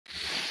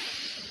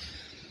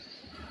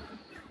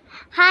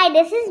Hi,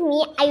 this is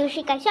me,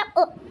 Aayushi Kasha.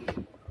 Oh.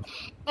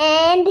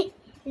 And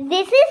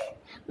this is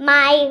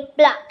my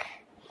block.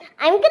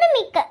 I'm gonna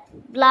make a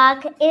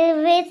block if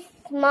it's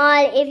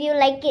small, if you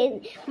like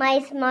it, my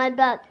small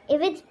block.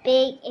 If it's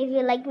big, if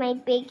you like my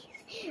big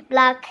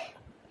block.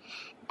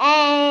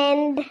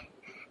 And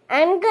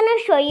I'm gonna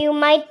show you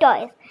my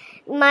toys.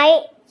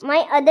 My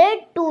other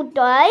two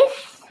toys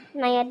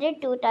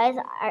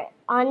are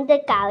on the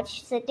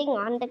couch, sitting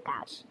on the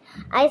couch.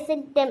 I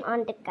sit them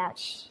on the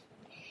couch.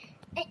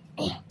 Yeah.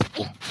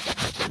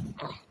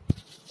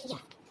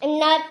 I'm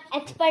not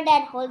expert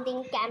at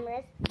holding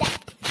cameras.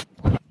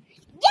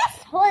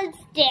 Just hold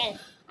still.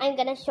 I'm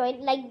gonna show it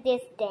like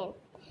this then.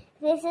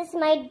 This is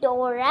my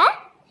Dora.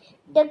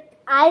 The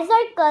eyes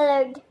are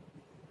colored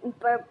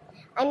purple.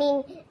 I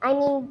mean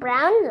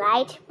brown,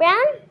 light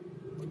brown.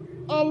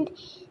 And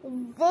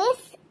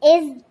this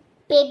is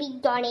baby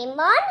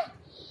Doraemon.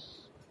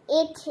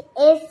 It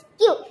is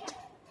cute.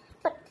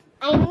 But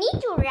I need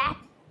to wrap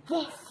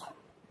this.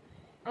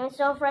 I'm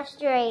so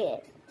frustrated.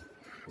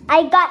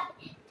 I got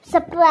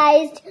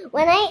surprised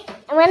when I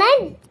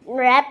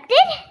wrapped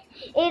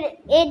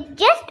it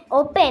just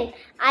opened.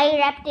 I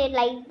wrapped it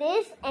like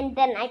this and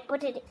then I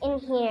put it in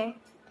here.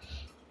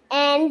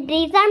 And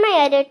these are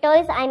my other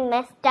toys I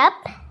messed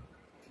up.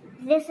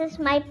 This is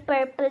my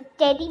purple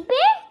teddy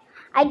bear.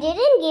 I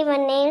didn't give a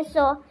name,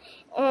 so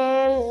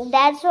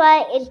that's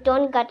why it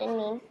don't got a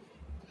name.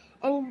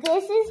 And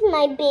this is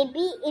my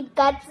baby. It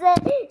got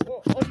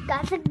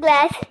a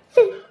glass.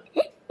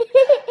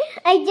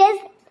 I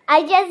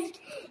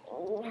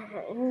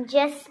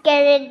just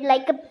scared it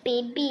like a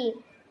baby.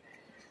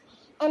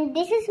 And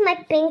this is my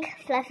pink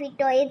fluffy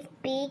toy. It's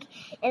big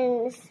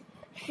and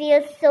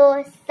feels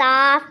so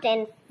soft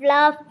and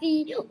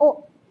fluffy.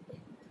 Oh,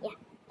 yeah.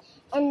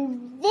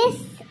 And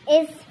this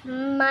is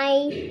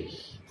my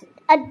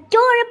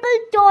adorable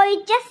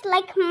toy, just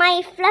like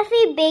my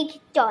fluffy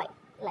big toy.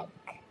 Like,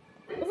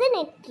 isn't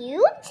it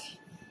cute?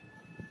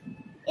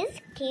 It's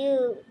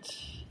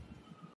cute.